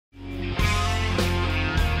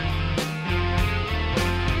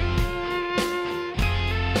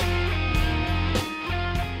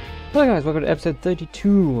Hello guys, welcome to episode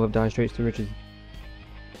 32 of Dire Straits to Riches.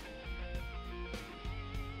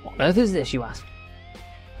 What on earth is this, you ask?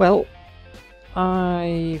 Well,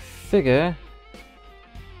 I figure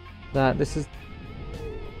that that's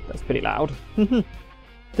pretty loud.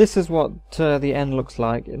 This is what the end looks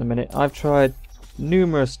like in a minute. I've tried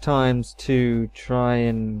numerous times to try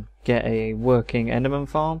and get a working Enderman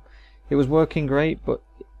farm. It was working great, but,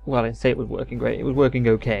 well, I didn't say it was working great, it was working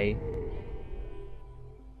okay.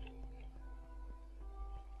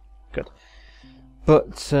 Good.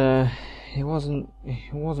 But it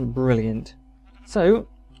wasn't brilliant. So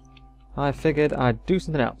I figured I'd do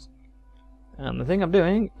something else. And the thing I'm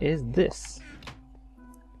doing is this.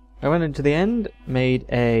 I went into the end, made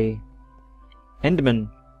a Enderman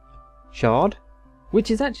shard, which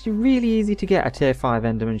is actually really easy to get a tier 5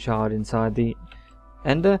 Enderman shard inside the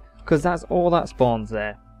Ender, because that's all that spawns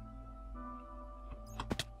there.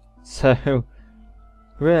 So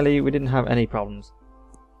really we didn't have any problems.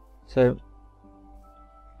 So,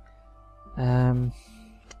 I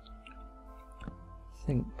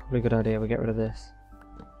think probably a good idea we get rid of this.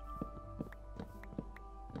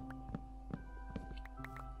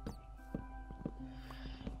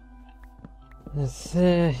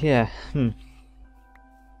 Yeah.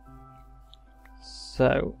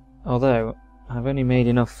 So, although I've only made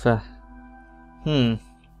enough. Yes,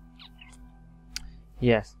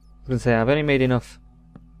 I was going to say I've only made enough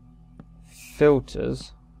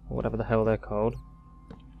filters, or whatever the hell they're called,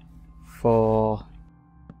 for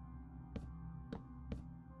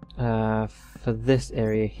this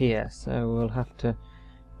area here. So we'll have to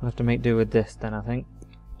make do with this then. I think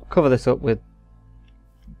cover this up with,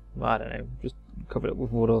 well, I don't know, just cover it up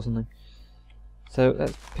with wood or something. So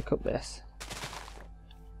let's pick up this.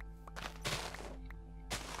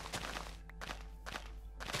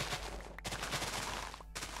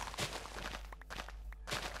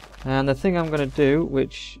 And the thing I'm going to do,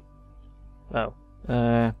 which, I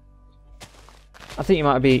think you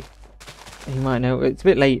might know, it's a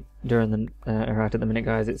bit late during the right at the minute,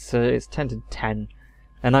 guys. It's 10 to 10,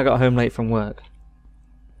 and I got home late from work,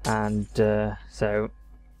 and so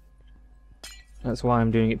that's why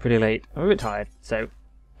I'm doing it pretty late. I'm a bit tired, so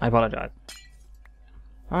I apologise.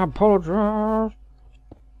 All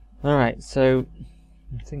right, so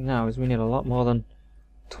the thing now is we need a lot more than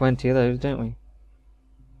 20 of those, don't we?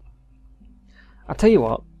 I'll tell you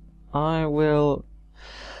what, I will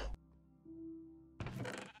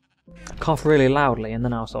cough really loudly and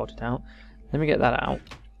then I'll sort it out. Let me get that out.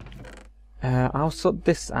 I'll sort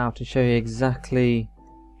this out and show you exactly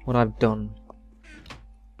what I've done.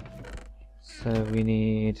 So we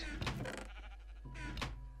need...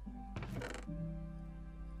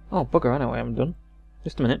 Oh, bugger, I know what I haven't done.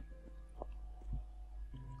 Just a minute.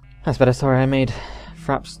 That's better, sorry, I made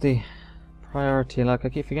Fraps the priority like I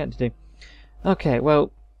keep forgetting to do. Okay,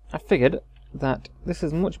 well, I figured that this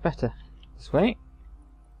is much better this way.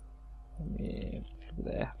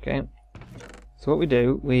 There, okay. So what we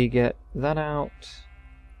do, we get that out,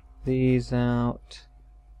 these out,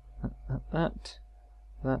 that,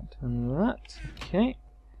 and that. Okay.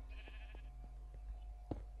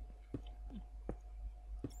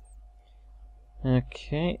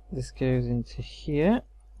 Okay, this goes into here.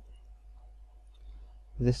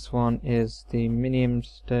 This one is the minium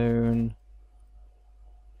stone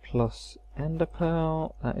plus ender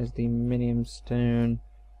pearl. That is the minium stone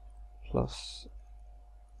plus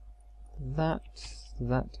that.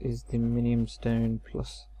 That is the minium stone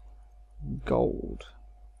plus gold.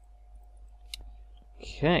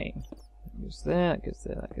 Okay, that goes there, that goes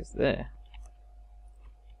there, that goes there.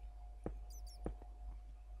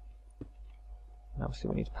 And obviously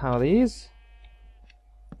we need to power these.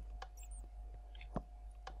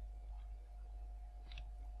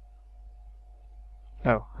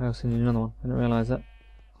 Oh, I also need another one. I didn't realise that.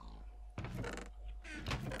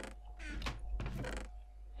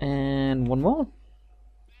 And one more.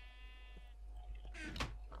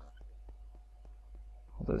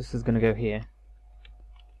 Although this is going to go here.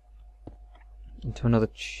 Into another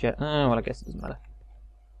chest. Oh, well, I guess it doesn't matter.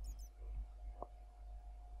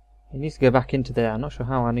 It needs to go back into there. I'm not sure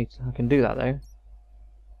how I can do that,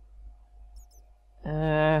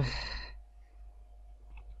 though.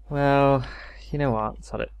 Well... You know what?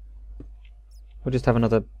 Sod it. We'll just have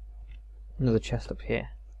another chest up here.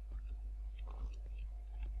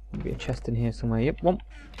 Maybe a chest in here somewhere. Yep, one.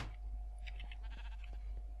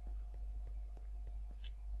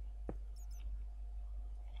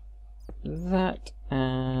 That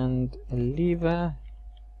and a lever.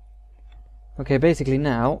 Okay, basically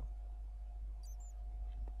now.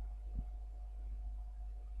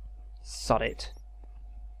 Sod it.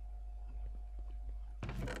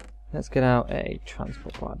 Let's get out a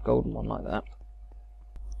transport pod, golden one like that.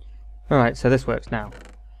 Alright, so this works now.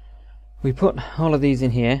 We put all of these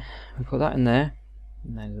in here, we put that in there,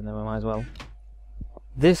 and then we might as well.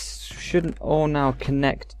 This shouldn't all now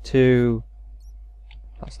connect to...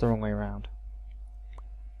 That's the wrong way around.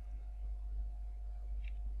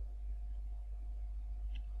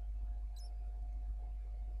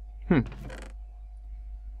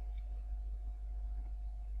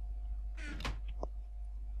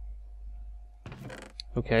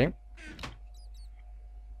 Okay.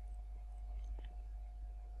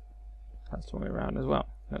 That's the wrong way around as well.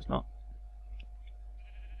 No, it's not.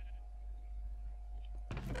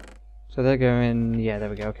 So they're going... Yeah, there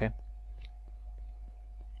we go, okay.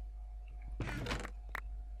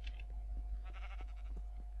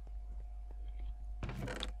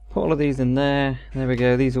 Put all of these in there. There we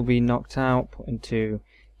go. These will be knocked out, put into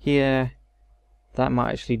here. That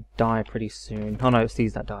might actually die pretty soon. Oh no, it's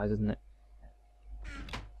these that dies, isn't it?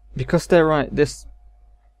 Because they're right, this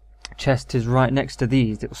chest is right next to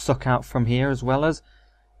these. It will suck out from here as well as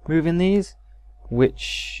moving these,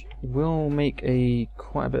 which will make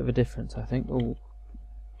quite a bit of a difference, I think. Ooh.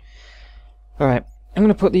 Alright, I'm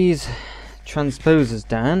going to put these transposers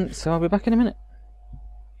down, so I'll be back in a minute.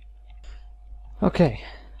 Okay,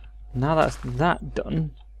 now that's that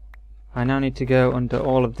done, I now need to go under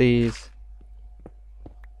all of these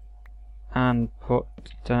and put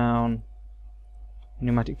down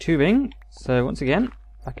pneumatic tubing. So once again,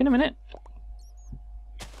 back in a minute.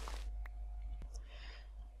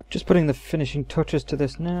 Just putting the finishing touches to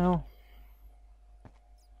this now.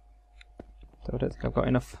 So I don't think I've got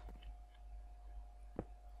enough.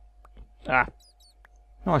 No,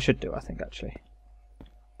 I should do, I think, actually.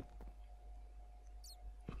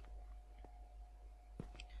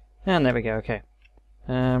 And there we go, okay.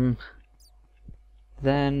 Then...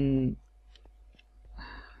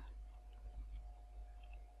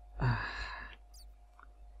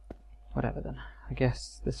 whatever then. I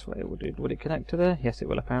guess this way would it connect to there? Yes, it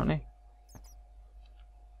will, apparently.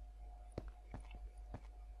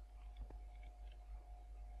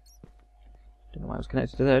 Don't know why it was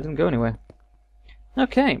connected to there, it didn't go anywhere.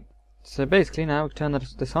 Okay, so basically now we turn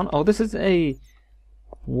this on. Oh, this is a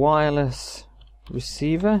wireless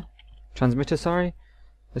receiver, transmitter, sorry.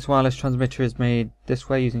 This wireless transmitter is made this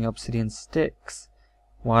way using obsidian sticks.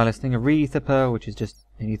 Wireless thing, a ether pearl, which is just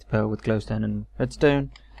an ether pearl with glowstone and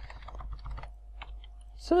redstone.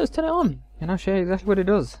 So let's turn it on, and I'll show you exactly what it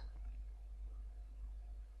does.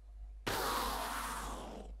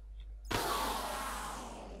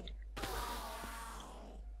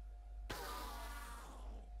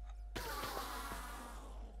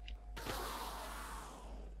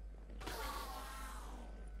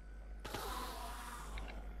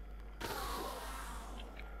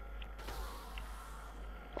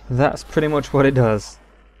 That's pretty much what it does.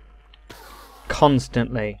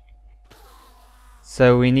 Constantly.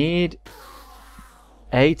 So we need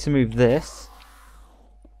to move this.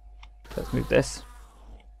 Let's move this.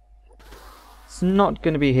 It's not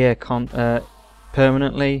going to be here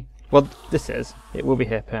permanently. Well, this is. It will be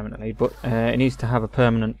here permanently, but it needs to have a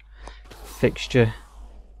permanent fixture.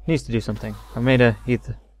 It needs to do something. I've made a Enderman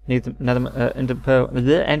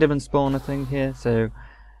spawner thing here, so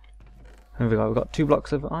here we go. We've got 2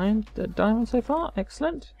 blocks of iron, diamond so far.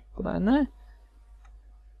 Excellent. Put that in there.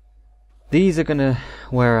 These are going to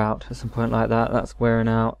wear out at some point like that. That's wearing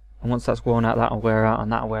out, and once that's worn out, that'll wear out, and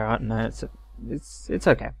that'll wear out, and then it's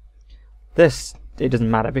okay. This, it doesn't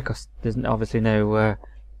matter because there's obviously no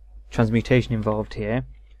transmutation involved here.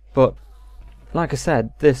 But like I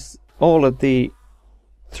said, all of the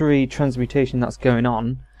 3 transmutation that's going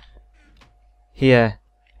on here,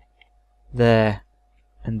 there,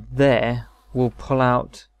 and there will pull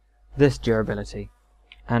out this durability.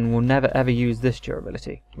 And we'll never ever use this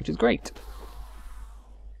durability, which is great.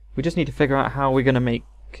 We just need to figure out how we're going to make,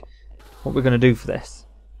 what we're going to do for this.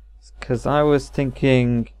 Because I was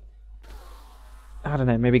thinking, I don't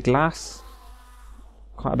know, maybe glass?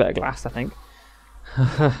 Quite a bit of glass, I think.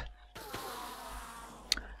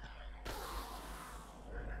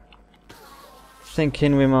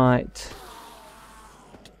 Thinking we might,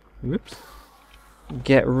 whoops,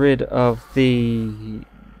 get rid of the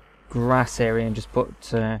grass area and just put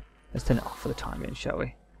let's turn it off for the time being, shall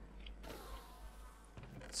we?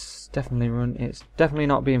 It's definitely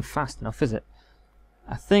not being fast enough, is it?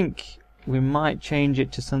 I think we might change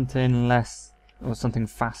it to something less or something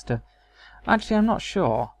faster. Actually, I'm not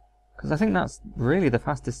sure, because I think that's really the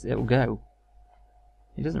fastest it will go.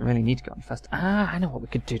 It doesn't really need to go any faster. I know what we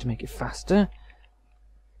could do to make it faster.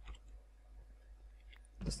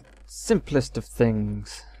 The simplest of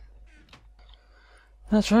things.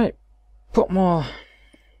 That's right. put more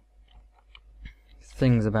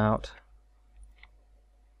things about.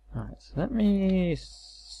 Alright, so let me...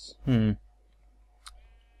 I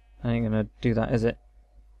ain't gonna do that, is it?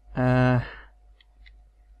 Okay.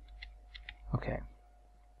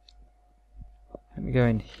 Let me go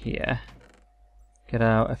in here. Get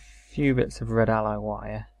out a few bits of red ally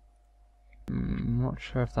wire. I'm not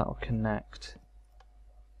sure if that will connect.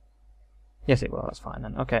 Yes, it will. That's fine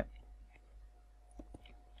then. Okay.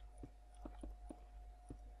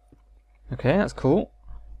 Okay, that's cool.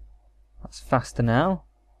 That's faster now.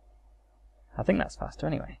 I think that's faster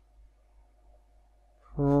anyway.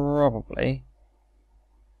 Probably.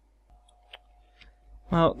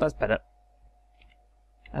 Well, that's better.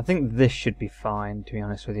 I think this should be fine, to be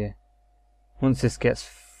honest with you. Once this gets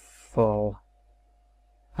full,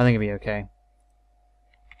 I think it'll be okay.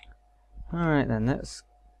 Alright then, let's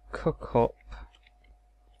cook up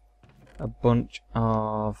a bunch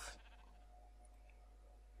of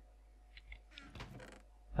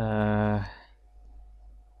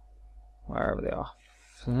wherever they are.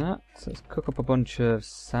 So let's cook up a bunch of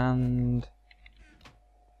sand.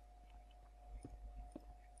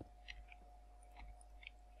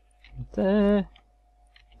 There,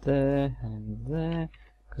 and there,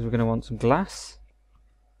 because we're going to want some glass.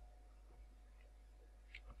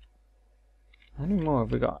 How many more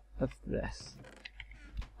have we got of this?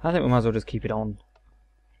 I think we might as well just keep it on.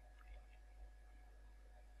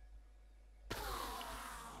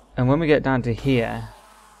 And when we get down to here,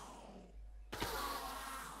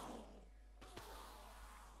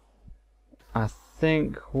 I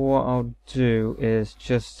think what I'll do is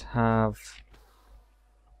just have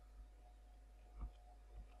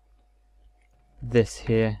this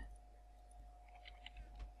here,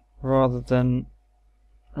 rather than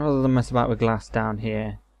mess about with glass down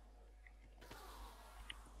here.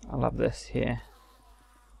 I'll have this here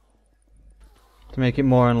to make it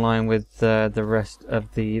more in line with the rest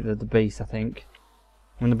of the base. I think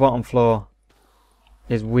when the bottom floor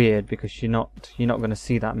is weird because you're not going to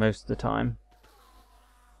see that most of the time.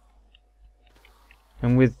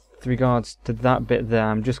 And with regards to that bit there,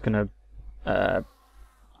 I'm just going to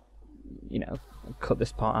you know, cut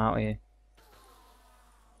this part out here.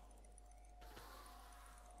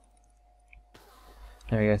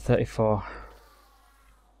 There we go, 34.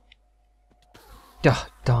 Duh,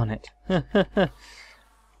 darn it.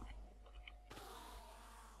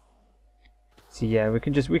 So yeah, we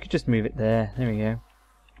could just move it there. There we go.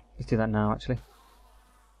 Let's do that now actually.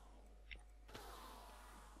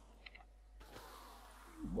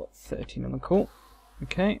 What, 13 on the call?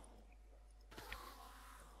 Okay.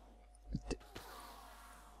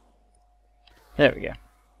 There we go.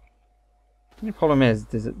 The only problem is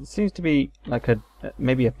it seems to be like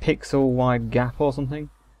maybe a pixel wide gap or something.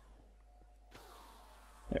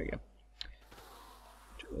 There we go.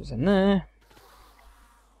 Put those in there.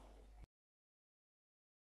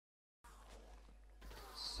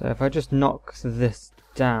 So if I just knock this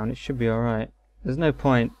down, it should be alright. There's no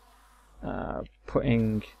point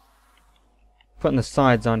putting the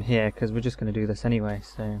sides on here because we're just going to do this anyway.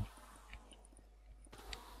 So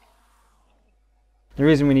the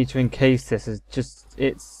reason we need to encase this is just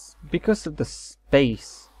it's because of the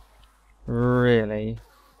space, really.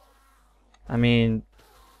 I mean,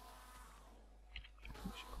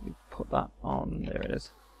 should we put that on? There it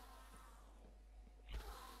is.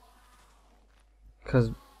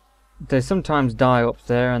 Because they sometimes die up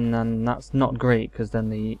there, and then that's not great because then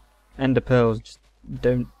the ender pearls just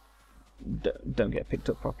don't get picked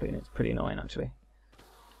up properly, and it's pretty annoying actually.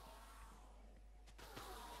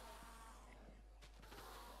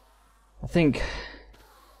 I think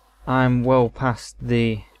I'm well past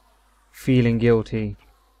the feeling guilty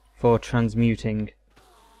for transmuting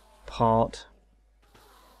part,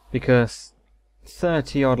 because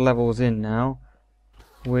 30 odd levels in now,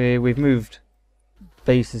 we've moved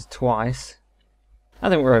bases twice. I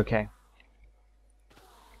think we're okay.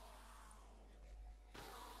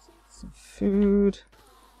 Some food.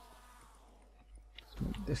 Let's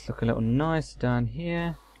make this look a little nicer down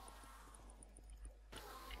here.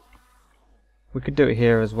 We could do it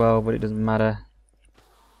here as well, but it doesn't matter.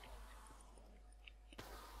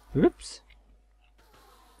 Oops.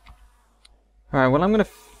 Alright, well I'm going to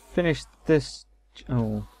finish this...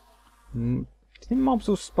 Oh. Do you think mobs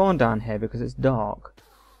will spawn down here because it's dark?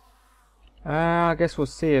 I guess we'll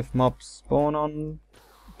see if mobs spawn on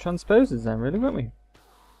transposers then, really, won't we?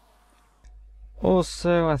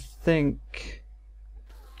 Also, I think...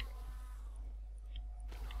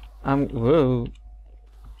 Whoa.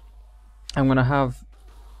 I'm going to have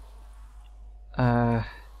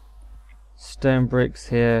stone bricks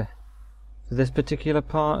here for this particular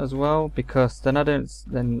part as well, because then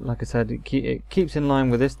like I said, it keeps in line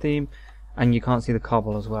with this theme, and you can't see the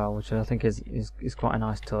cobble as well, which I think is quite a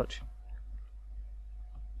nice touch.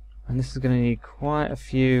 And this is going to need quite a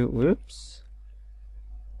few. Whoops.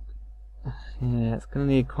 Yeah, it's going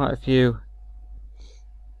to need quite a few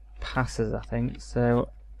passes, I think. So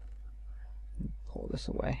pull this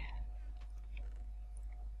away.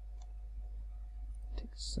 Take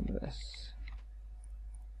some of this.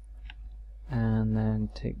 And then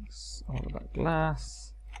takes all of that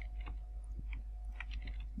glass.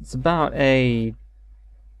 It's about a,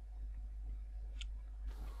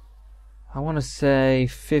 I want to say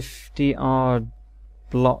 50 odd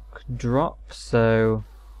block drop, so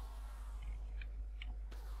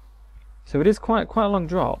it is quite a long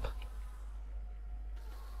drop.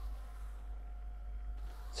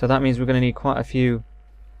 So that means we're going to need quite a few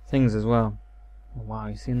things as well. Oh, wow,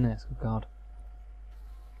 you seen this? Oh god.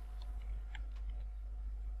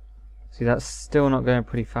 See, that's still not going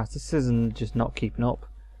pretty fast. This isn't just not keeping up.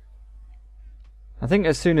 I think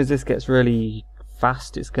as soon as this gets really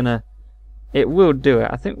fast, it will do it.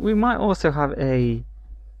 I think we might also have a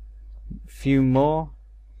few more.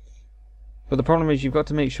 But the problem is you've got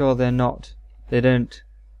to make sure they don't,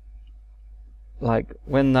 like,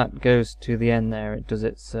 when that goes to the end there, it does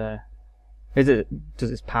its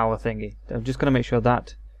power thingy. I'm just going to make sure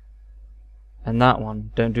that and that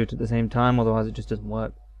one don't do it at the same time, otherwise it just doesn't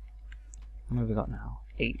work. How many have we got now?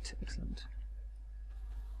 8. Excellent.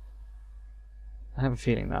 I have a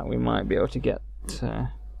feeling that we might be able to get I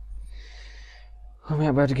might be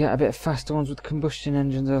able to get a bit faster ones with combustion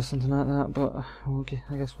engines or something like that, but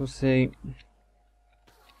I guess we'll see.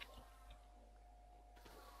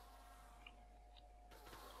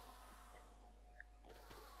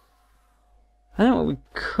 I think what we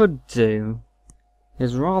could do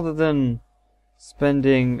is, rather than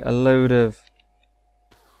spending a load of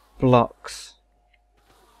blocks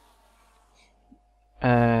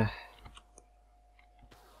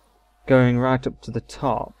going right up to the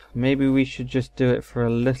top, maybe we should just do it for a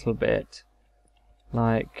little bit,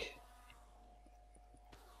 like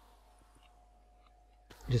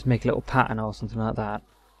just make a little pattern or something like that.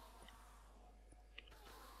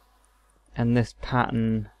 And this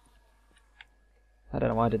pattern, I don't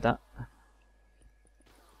know why I did that.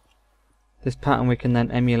 This pattern we can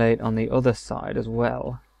then emulate on the other side as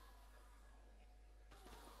well.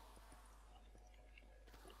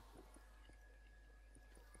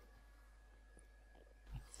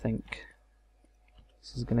 I think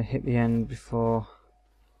this is going to hit the end before.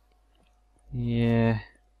 Yeah.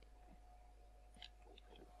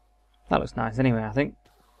 That looks nice anyway, I think.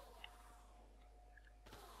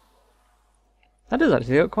 That does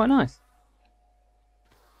actually look quite nice.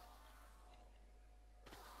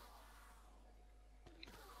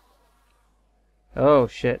 Oh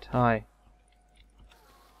shit, hi.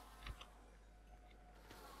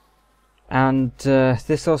 And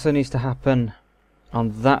this also needs to happen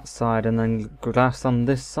on that side and then glass on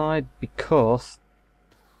this side, because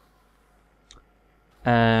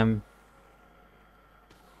they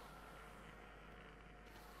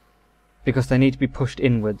need to be pushed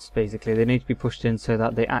inwards, basically. They need to be pushed in so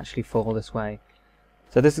that they actually fall this way.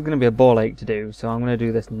 So this is going to be a ball ache to do, so I'm going to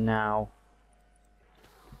do this now.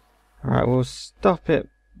 Alright, we'll stop it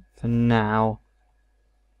for now.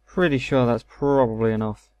 Pretty sure that's probably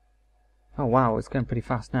enough. Oh wow, it's going pretty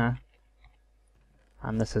fast now.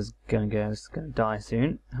 And this is going to die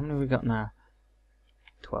soon. How many have we got now?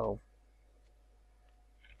 12.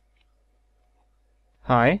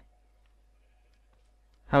 Hi.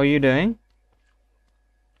 How are you doing?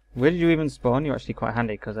 Where did you even spawn? You're actually quite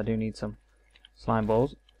handy, because I do need some slime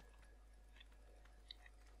balls.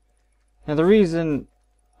 Now the reason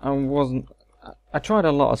I tried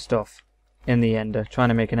a lot of stuff in the ender, trying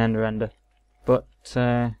to make an ender, but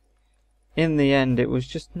in the end it was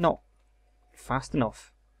just not fast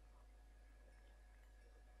enough.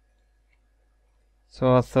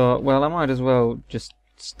 So I thought, well, I might as well just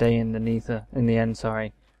stay in the end,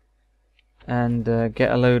 sorry, and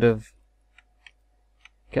get a load of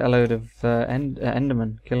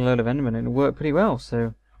Enderman, kill a load of Enderman, and it worked pretty well.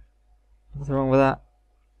 So nothing wrong with that.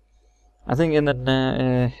 I think in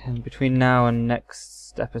the between now and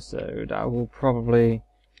next episode, I will probably.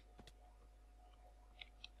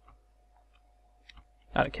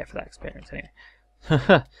 I don't care for that experience anyway.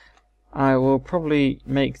 I will probably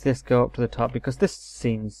make this go up to the top, because this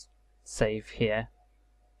seems safe here.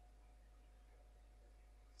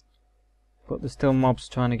 But there's still mobs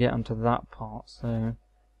trying to get onto that part, so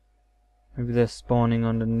maybe they're spawning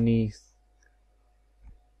underneath.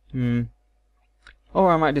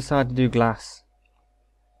 Or I might decide to do glass.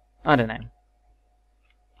 I don't know.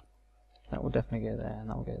 That will definitely go there, and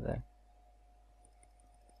that will go there.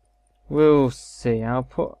 We'll see. I'll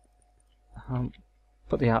put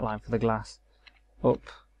the outline for the glass up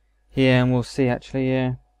here, and we'll see actually.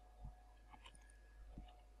 Yeah.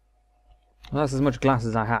 Well, that's as much glass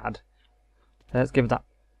as I had. Let's give that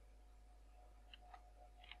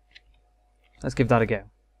a go.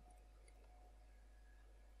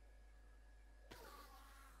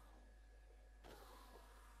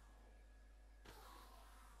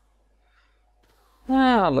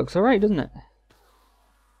 Ah, looks alright, doesn't it?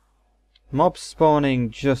 Mobs spawning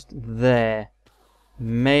just there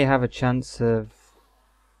may have a chance of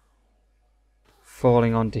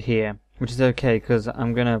falling onto here, which is okay because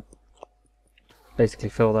I'm gonna basically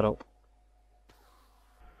fill that up.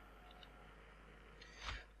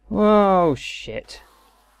 Whoa, shit.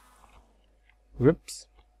 Whoops.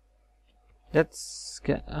 Let's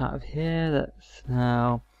get out of here.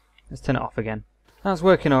 Let's turn it off again. That's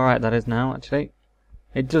working alright, that is now, actually.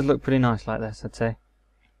 It does look pretty nice like this, I'd say.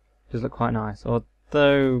 It does look quite nice.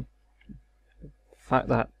 Although, the fact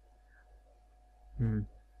that...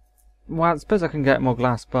 Well, I suppose I can get more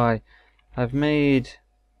glass by... I've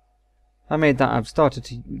started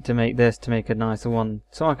to make this to make a nicer one.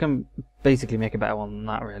 So I can basically make a better one than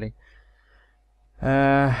that, really.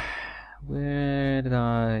 Where did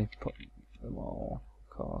I put them all?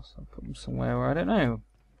 Of course, I put them somewhere where I don't know.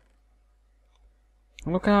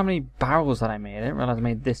 Look at how many barrels that I made. I didn't realise I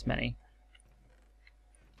made this many.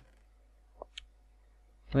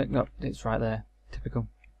 No, it's right there. Typical.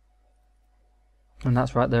 And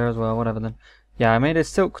that's right there as well, whatever then. Yeah, I made a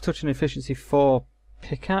Silk Touch and Efficiency 4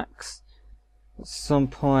 pickaxe. At some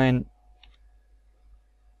point,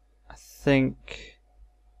 I think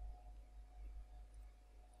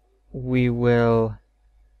we will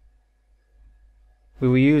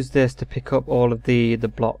use this to pick up all of the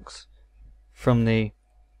blocks from the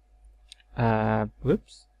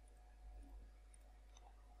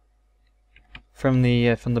from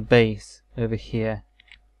the base over here,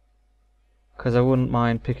 because I wouldn't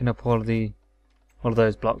mind picking up all of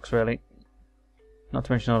those blocks, really. Not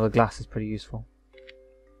to mention all the glass is pretty useful.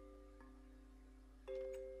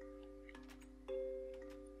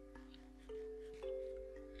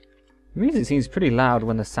 The music seems pretty loud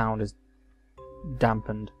when the sound is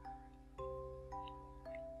dampened.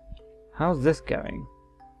 How's this going?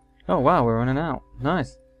 Oh wow, we're running out.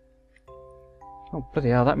 Nice. Oh bloody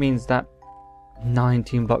hell, that means that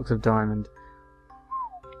 19 blocks of diamond.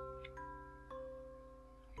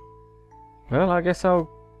 Well, I guess I'll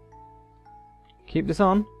keep this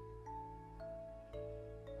on.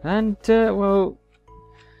 And, well,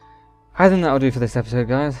 I think that'll do for this episode,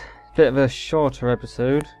 guys. Bit of a shorter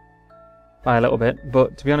episode. By a little bit,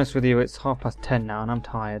 but to be honest with you, it's 10:30 now and I'm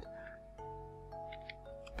tired.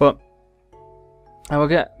 But I will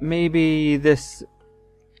get maybe this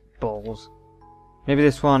maybe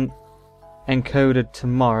this one encoded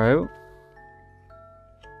tomorrow,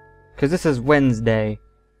 because this is Wednesday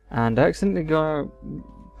and I accidentally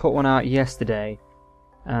put one out yesterday,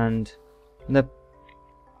 and and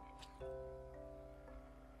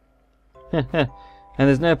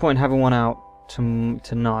there's no point in having one out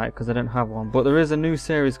tonight because I don't have one. But there is a new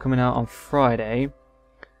series coming out on Friday.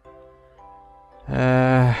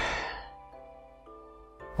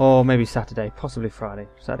 Or maybe Saturday, possibly Friday.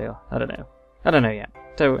 Saturday, I don't know. I don't know yet.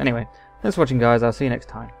 So anyway, thanks for watching, guys. I'll see you next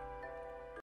time.